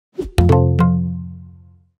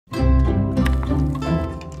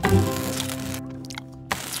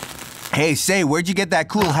Hey, say, where'd you get that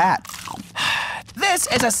cool hat? This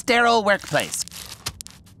is a sterile workplace.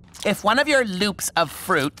 If one of your loops of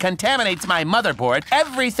fruit contaminates my motherboard,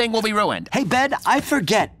 everything will be ruined. Hey, Ben, I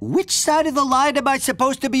forget. Which side of the line am I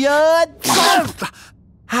supposed to be on?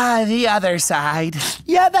 The other side.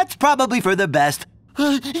 Yeah, that's probably for the best.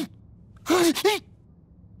 I'm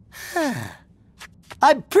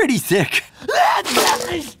pretty sick.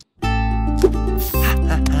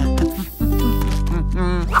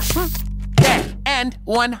 There, and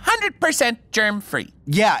 100% germ-free.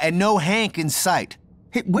 Yeah, and no Hank in sight.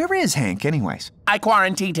 Hey, where is Hank, anyways? I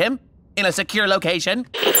quarantined him in a secure location.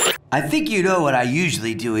 I think you know what I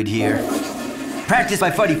usually do in here. Practice my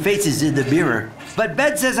funny faces in the mirror. But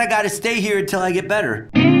Ben says I gotta stay here until I get better.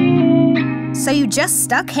 So you just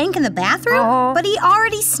stuck Hank in the bathroom? But he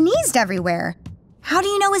already sneezed everywhere. How do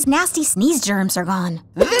you know his nasty sneeze germs are gone?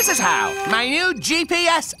 This is how. My new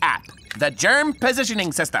GPS app. The germ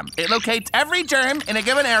positioning system. It locates every germ in a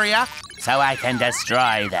given area so I can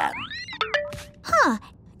destroy them. Huh.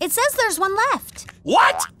 It says there's one left.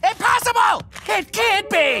 What? Impossible! It can't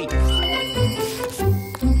be!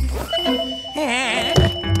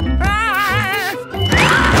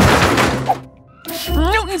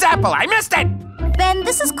 Newton's apple, I missed it! Ben,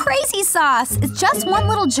 this is crazy sauce. It's just one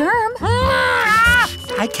little germ.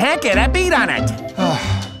 I can't get a beat on it.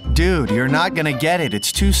 Dude, you're not gonna get it.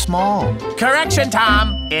 It's too small. Correction,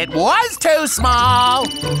 Tom. It was too small.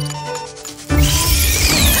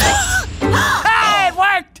 Hey, it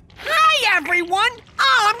worked! Hi, everyone.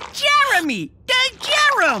 I'm Jeremy the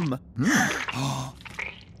Germ.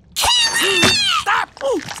 Stop!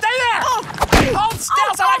 Stay there! Hold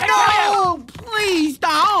still so I can kill you! Oh, please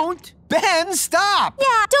don't. Ben, stop!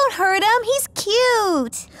 Yeah, don't hurt him. He's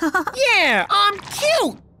cute. Yeah, I'm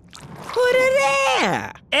cute. Put it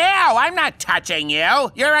there. Ew, I'm not touching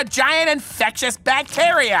you. You're a giant infectious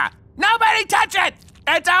bacteria. Nobody touch it!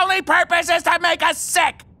 Its only purpose is to make us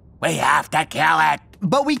sick. We have to kill it.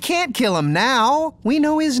 But we can't kill him now. We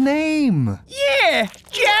know his name. Yeah,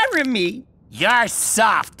 Jeremy. You're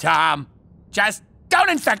soft, Tom. Just don't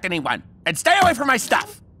infect anyone and stay away from my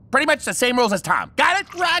stuff. Pretty much the same rules as Tom. Got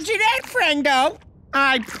it? Roger that, friendo.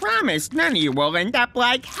 I promise none of you will end up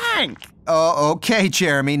like Hank. Okay,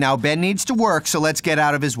 Jeremy. Now Ben needs to work, so let's get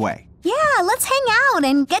out of his way. Yeah, let's hang out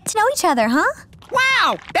and get to know each other, huh?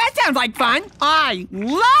 Wow, that sounds like fun. I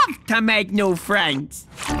love to make new friends.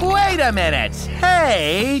 Wait a minute.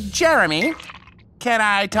 Hey, Jeremy. Can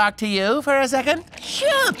I talk to you for a second?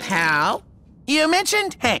 Sure, pal. You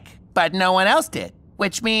mentioned Hank, but no one else did,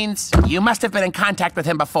 which means you must have been in contact with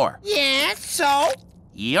him before. Yeah, so?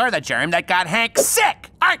 You're the germ that got Hank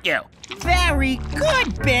sick, aren't you? Very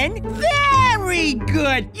good, Ben. Very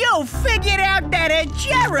good. You figured out that a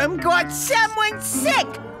germ got someone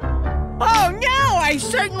sick. Oh, no, I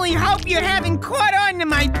certainly hope you haven't caught on to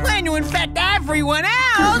my plan to infect everyone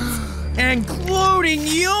else, including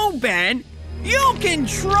you, Ben. You can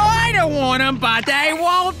try to warn them, but they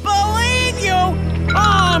won't believe you.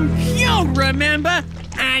 I'm cute, remember?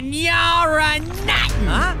 And you're a nothing.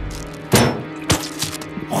 Huh?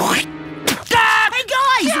 Hey,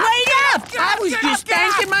 guys, wait up! I was just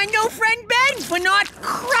thanking my new friend Ben for not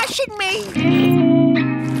crushing me.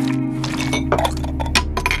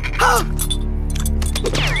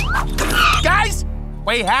 Guys,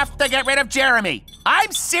 we have to get rid of Jeremy.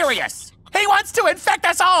 I'm serious. He wants to infect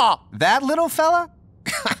us all. That little fella?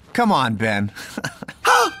 Come on, Ben.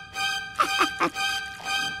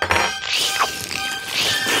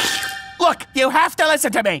 Look, you have to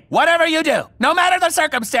listen to me. Whatever you do, no matter the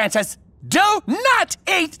circumstances, do not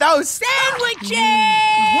eat those sandwiches!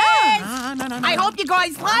 Yeah. No. I hope you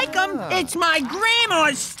guys like them. It's my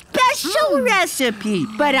grandma's special recipe,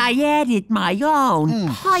 but I added my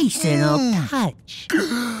own personal touch.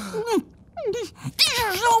 These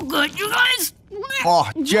are so good, you guys. Oh,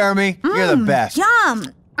 Jeremy, you're the best. Yum.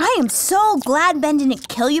 I am so glad Ben didn't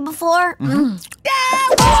kill you before.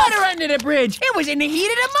 Water under the bridge. It was in the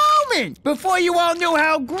heat of the moment, before you all knew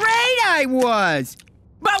how great I was.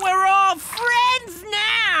 But we're all friends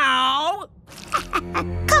now.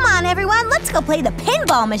 Come on, everyone. Let's go play the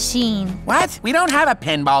pinball machine. What? We don't have a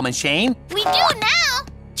pinball machine. We do now.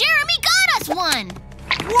 Jeremy got us one.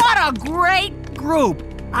 What a great group.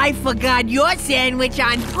 I forgot your sandwich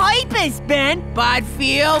on purpose, Ben, but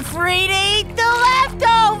feel free to eat the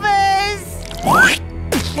leftovers.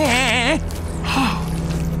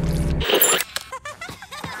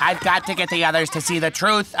 I've got to get the others to see the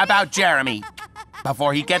truth about Jeremy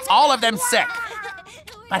before he gets all of them sick.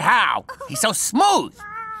 But how? He's so smooth.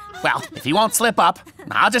 Well, if he won't slip up,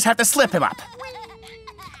 I'll just have to slip him up.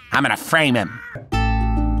 I'm gonna frame him.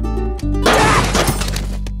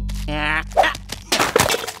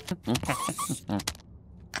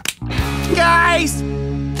 Guys,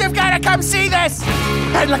 you've got to come see this.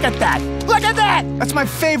 And look at that. Look at that. That's my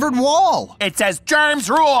favorite wall. It says germs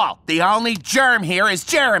rule. The only germ here is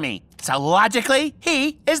Jeremy. So logically,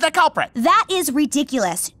 he is the culprit. That is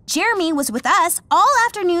ridiculous. Jeremy was with us all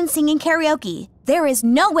afternoon singing karaoke. There is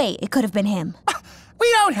no way it could have been him.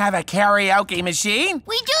 We don't have a karaoke machine.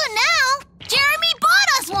 We do now. Jeremy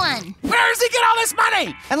bought us one. Where does he get all this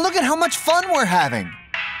money? And look at how much fun we're having.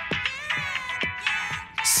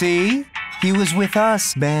 See? He was with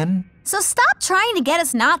us, Ben. So stop trying to get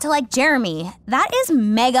us not to like Jeremy. That is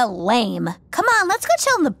mega lame. Come on, let's go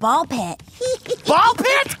chill in the ball pit. Ball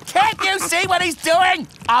pit? Can't you see what he's doing?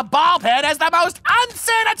 A ball pit is the most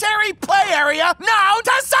unsanitary play area known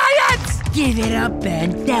to science! Give it up,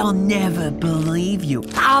 Ben. They'll never believe you.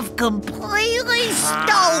 I've completely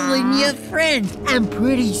stolen your friends, and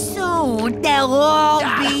pretty soon they'll all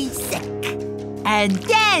be sick. And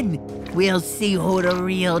then we'll see who the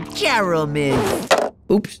real Jerem is.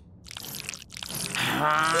 Oops.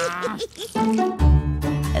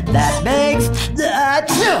 And that makes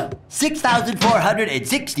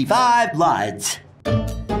 6,465 lines.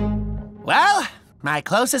 Well, my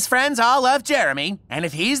closest friends all love Jeremy, and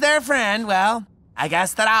if he's their friend, well, I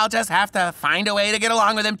guess that I'll just have to find a way to get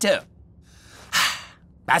along with him too.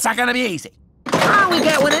 That's not gonna be easy. Oh, we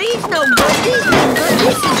got one of these. No good. This is good.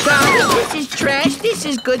 This is garbage. This is trash. This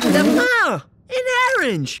is good stuff. Oh, an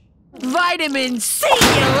orange. Vitamin C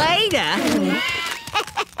you later.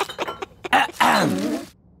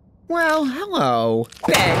 Well, hello,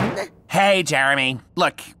 Ben. Hey, Jeremy.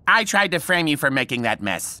 Look, I tried to frame you for making that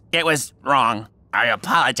mess. It was wrong. I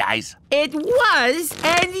apologize. It was,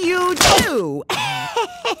 and you too.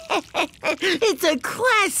 It's a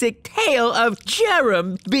classic tale of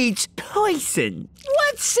Jerem beats poison.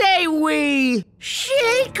 What say we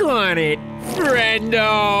shake on it,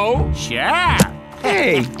 friendo? Sure.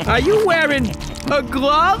 Hey, are you wearing a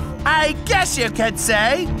glove? I guess you could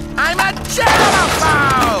say I'm a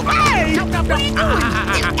germaphobe! Hey! No.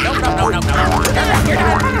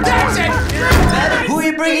 That's it! Who are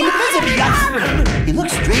you bringing to visit me, guys? He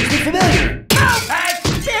looks strangely familiar. Ben,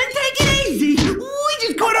 take it easy. We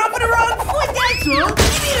just got off on the wrong foot, that's all.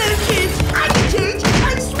 Give me that chance. I can change,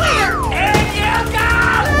 I swear. In you go!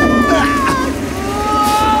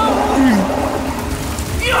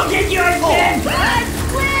 You'll get yours, Ben.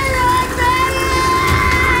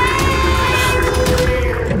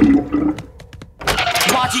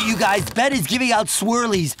 Watch it, you guys. Ben is giving out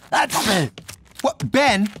swirlies. What,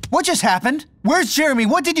 Ben? What just happened? Where's Jeremy?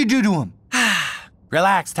 What did you do to him?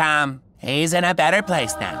 Relax, Tom. He's in a better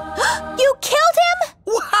place now. You killed him?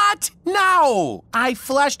 What? No! I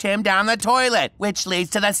flushed him down the toilet, which leads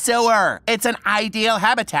to the sewer. It's an ideal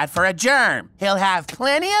habitat for a germ. He'll have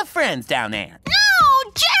plenty of friends down there.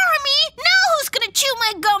 No, Jeremy! Now who's gonna chew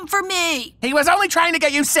my gum for me? He was only trying to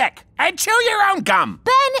get you sick. And chew your own gum.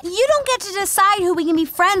 Ben, you don't get to decide who we can be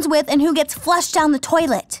friends with and who gets flushed down the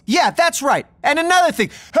toilet. Yeah, that's right. And another thing.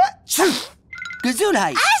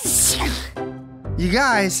 Gesundheit. You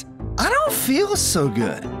guys, I don't feel so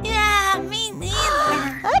good. Yeah, me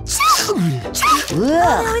neither.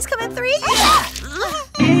 Oh, he's coming three.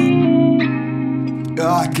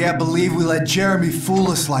 Oh, I can't believe we let Jeremy fool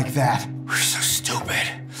us like that. We're so stupid.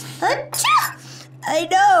 I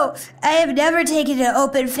know. I have never taken an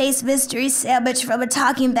open-faced mystery sandwich from a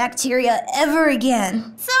talking bacteria ever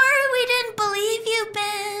again. Sorry we didn't believe you,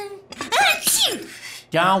 Ben.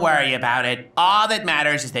 Don't worry about it. All that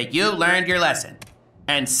matters is that you learned your lesson.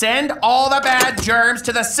 And send all the bad germs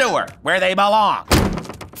to the sewer, where they belong.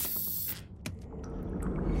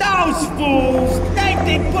 Those fools! They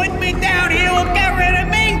think putting me down here will get rid of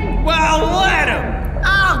me? Well, let them.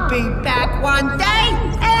 I'll be back one day,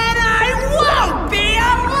 and I won't be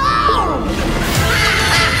alone!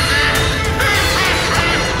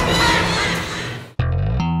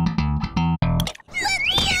 Let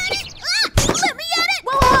me at it!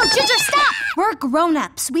 Whoa, Ginger, stop! We're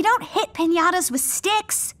grown-ups. We don't hit piñatas with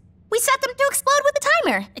sticks. We set them to explode with the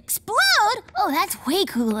timer. Explode? Oh, that's way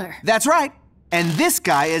cooler. That's right. And this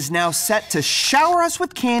guy is now set to shower us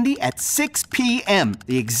with candy at 6 p.m.,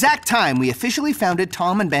 the exact time we officially founded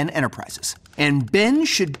Tom and Ben Enterprises. And Ben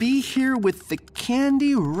should be here with the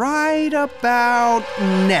candy right about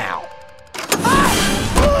now.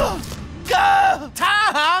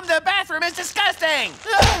 Tom, the bathroom is disgusting.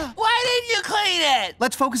 Why didn't you clean it?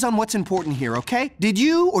 Let's focus on what's important here, okay? Did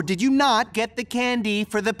you or did you not get the candy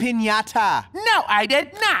for the piñata? No, I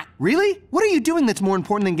did not. Really? What are you doing that's more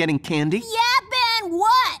important than getting candy? Yeah, Ben,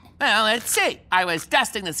 what? Well, let's see. I was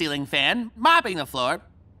dusting the ceiling fan, mopping the floor.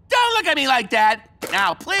 Don't look at me like that.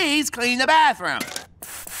 Now, please clean the bathroom.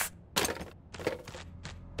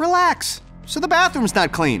 Relax. So the bathroom's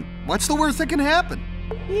not clean. What's the worst that can happen?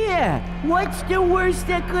 Yeah, what's the worst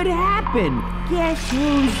that could happen? Guess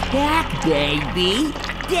who's back, baby?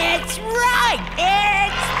 That's right,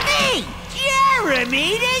 it's me,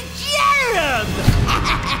 Jeremy the Germ!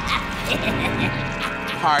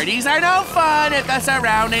 Parties are no fun if the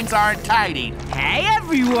surroundings aren't tidy. Hey,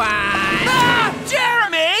 everyone! Ah,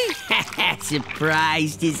 Jeremy!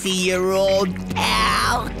 Surprised to see your old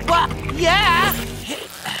pal. Well, yeah.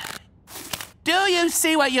 Do you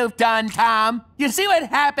see what you've done, Tom? You see what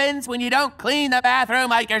happens when you don't clean the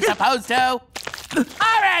bathroom like you're supposed to?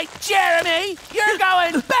 All right, Jeremy, you're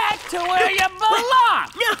going back to where you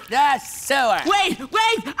belong. The sewer. Wait,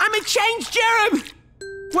 I'm a changed Jerem!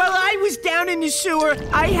 While I was down in the sewer,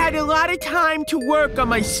 I had a lot of time to work on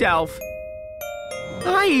myself.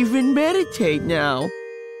 I even meditate now.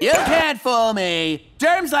 You can't fool me.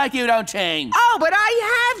 Germs like you don't change. Oh, but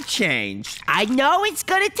I have changed. I know it's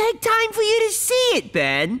gonna take time for you to see it,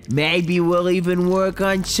 Ben. Maybe we'll even work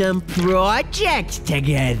on some projects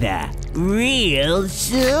together real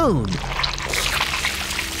soon.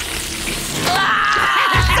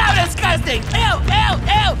 Ah, so disgusting. Ew.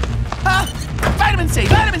 Vitamin C.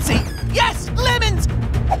 Yes, lemons.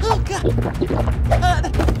 Oh, God.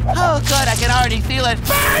 Oh, good, I can already feel it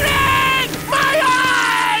burning my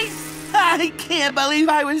eyes. I can't believe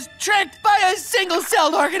I was tricked by a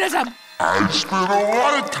single-celled organism. I spent a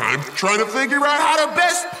lot of time trying to figure out how to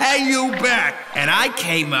best pay you back. And I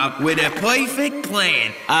came up with a perfect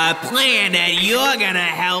plan. A plan that you're gonna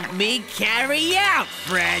help me carry out,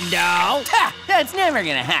 friendo. Ha, that's never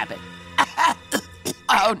gonna happen.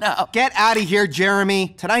 Oh, no. Get out of here,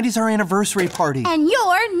 Jeremy. Tonight is our anniversary party. And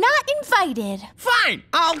you're not invited. Fine,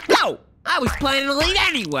 I'll go. I was planning to leave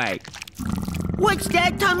anyway. What's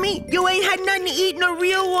that, Tommy? You ain't had nothing to eat in a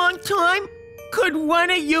real long time? Could one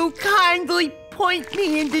of you kindly point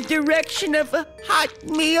me in the direction of a hot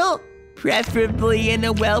meal? Preferably in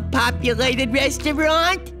a well-populated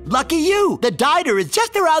restaurant? Lucky you! The diner is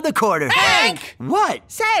just around the corner. Hank! What?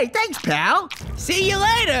 Say, thanks, pal. See you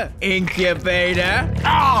later, incubator.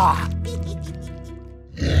 Ah!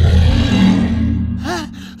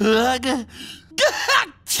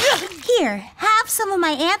 Here, have some of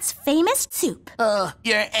my aunt's famous soup.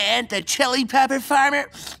 Your aunt, the chili pepper farmer?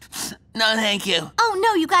 No, thank you. Oh,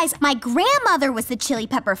 no, you guys, my grandmother was the chili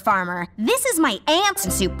pepper farmer. This is my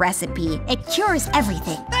aunt's soup recipe. It cures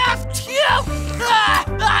everything. I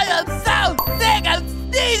am so sick of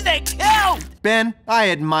sneezing. Ben, I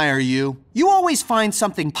admire you. You always find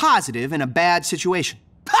something positive in a bad situation.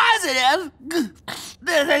 Positive?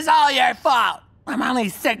 This is all your fault. I'm only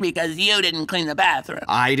sick because you didn't clean the bathroom.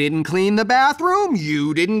 I didn't clean the bathroom.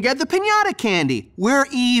 You didn't get the piñata candy. We're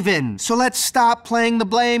even, so let's stop playing the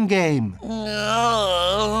blame game.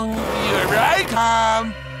 Oh, you're right,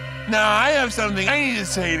 Tom. Now I have something I need to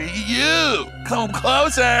say to you. Come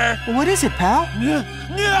closer. What is it, pal? Yeah,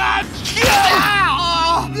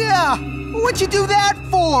 what'd you do that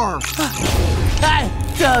for? I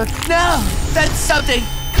don't know. That's something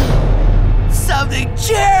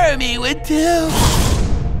Jeremy would do.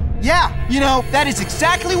 Yeah, you know, that is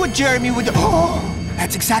exactly what Jeremy would do.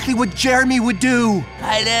 That's exactly what Jeremy would do.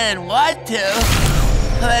 I didn't want to,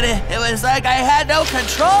 but it was like I had no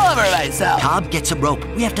control over myself. Tom, get some rope.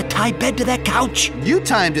 We have to tie Ben to that couch. You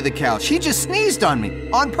tied him to the couch. He just sneezed on me.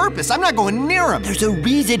 On purpose. I'm not going near him. There's a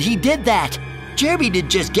reason he did that. Jeremy didn't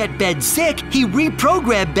just get Ben sick, he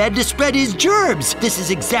reprogrammed Ben to spread his germs. This is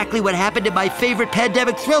exactly what happened in my favorite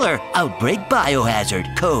pandemic thriller, Outbreak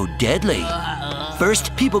Biohazard, Code Deadly.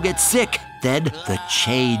 First, people get sick, then the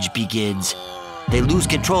change begins. They lose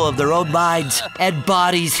control of their own minds and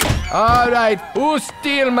bodies. All right, who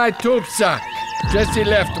steal my tube sock? Jesse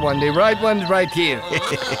left one, the right one's right here.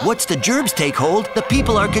 Once the germs take hold, the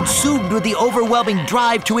people are consumed with the overwhelming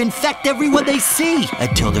drive to infect everyone they see,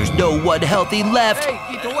 until there's no one healthy left.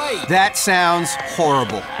 Hey, get away. That sounds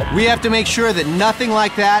horrible. We have to make sure that nothing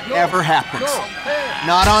like that ever happens.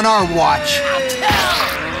 Not on our watch.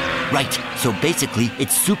 Right, so basically,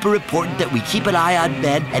 it's super important that we keep an eye on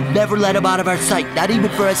Ben and never let him out of our sight, not even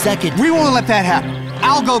for a second. We won't let that happen.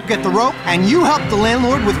 I'll go get the rope, and you help the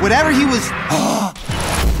landlord with whatever he was...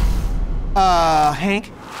 Hank,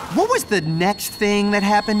 what was the next thing that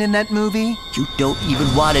happened in that movie? You don't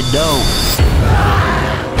even want to know.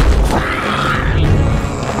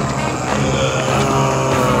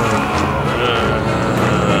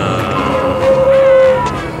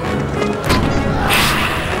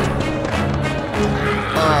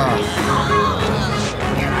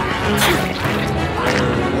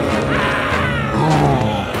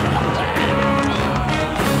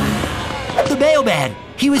 The mailman!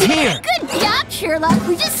 He was here! Good Good job, Sherlock.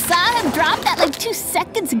 We just saw him drop that like 2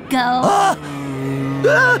 seconds ago.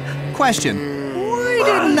 Question. Why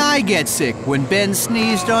didn't I get sick when Ben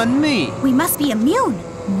sneezed on me? We must be immune.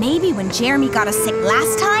 Maybe when Jeremy got us sick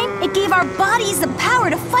last time, it gave our bodies the power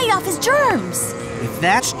to fight off his germs. If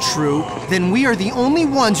that's true, then we are the only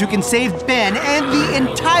ones who can save Ben and the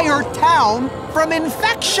entire town from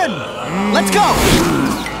infection. Let's go!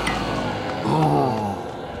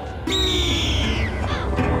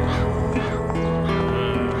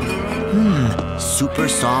 Super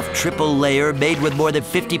soft triple layer made with more than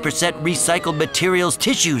 50% recycled materials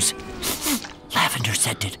tissues. Lavender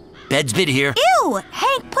scented. Ben's been here. Ew!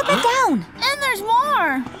 Hank, put that down. And there's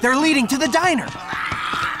more. They're leading to the diner.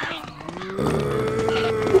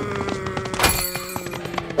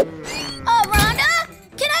 Rhonda,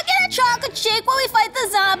 can I get a chocolate shake while we fight the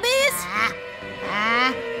zombies?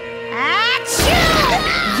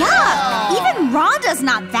 Yuck! Even Rhonda's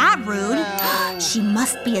not that rude. She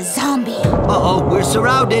must be a zombie. Uh-oh, we're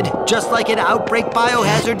surrounded, just like an outbreak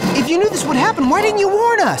biohazard. If you knew this would happen, why didn't you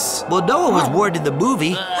warn us? Well, no one was warned in the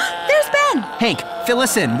movie. There's Ben. Hank, fill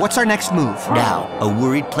us in. What's our next move? Now, a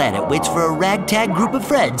worried planet waits for a ragtag group of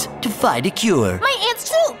friends to find a cure. My aunt's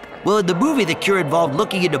soup. Well, in the movie, the cure involved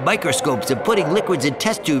looking into microscopes and putting liquids in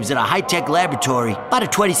test tubes in a high-tech laboratory. About a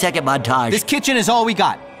 20-second montage. This kitchen is all we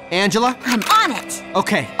got. Angela? I'm on it.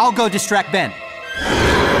 Okay, I'll go distract Ben.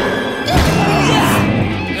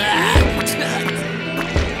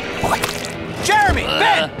 Jeremy!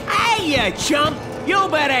 Ben! Hey, you chump! You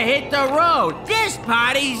better hit the road. This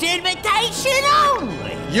party's invitation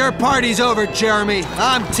only. Your party's over, Jeremy.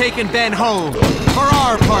 I'm taking Ben home for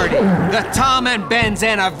our party. The Tom and Ben's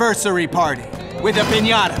anniversary party with a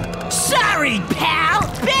piñata. Sorry, pal.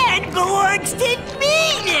 Ben belongs to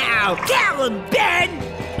me now. Tell him, Ben.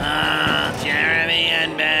 Jeremy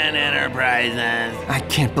and Ben Enterprises. I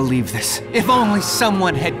can't believe this. If only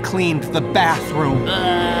someone had cleaned the bathroom.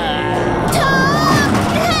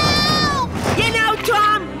 You know,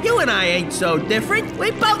 Tom, you and I ain't so different. We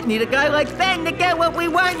both need a guy like Ben to get what we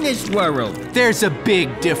want in this world. There's a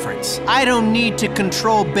big difference. I don't need to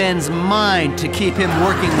control Ben's mind to keep him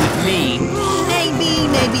working with me. Maybe,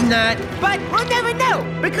 maybe not. But we'll never know,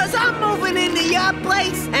 because I'm moving into your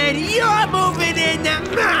place and you're moving into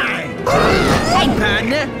mine. Hey,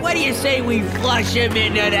 partner, what do you say we flush him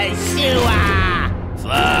into the sewer?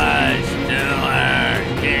 Flush sewer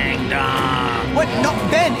kingdom. What? No,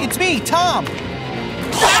 Ben, it's me, Tom.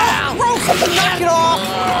 Ah, gross! Knock it off!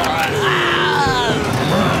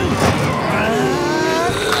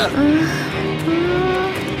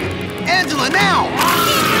 Angela, now!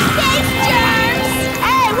 Safe germs!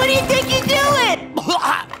 Hey, what do you think you're doing?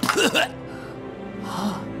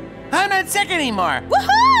 I'm not sick anymore.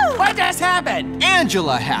 Woohoo! What just happened?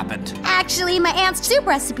 Angela happened. Actually, my aunt's soup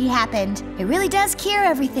recipe happened. It really does cure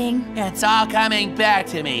everything. It's all coming back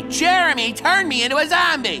to me. Jeremy turned me into a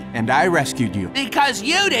zombie. And I rescued you. Because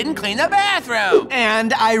you didn't clean the bathroom.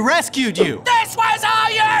 And I rescued you. This was all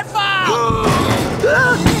your fault!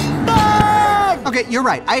 Okay, you're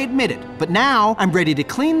right, I admit it. But now I'm ready to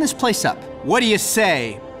clean this place up. What do you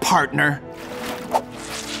say, partner?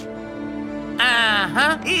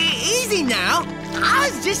 Uh-huh. Easy now. I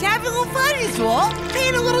was just having a little fun is all. Me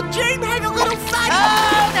and a little germ had a little fun.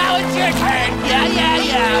 Oh, now it's your turn. Yeah.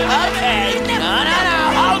 Okay. No.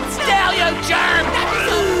 Hold still, you germ.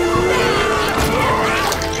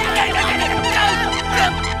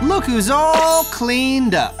 Look who's all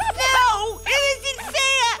cleaned up. No, it isn't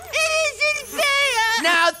fair. It isn't fair.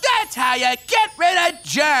 Now that's how you get rid of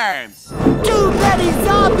germs. Too many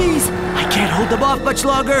zombies! I can't hold them off much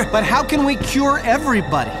longer. But how can we cure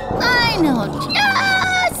everybody? I know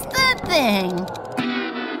just the thing.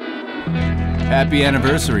 Happy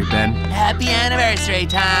anniversary, Ben. Happy anniversary,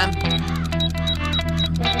 Tom.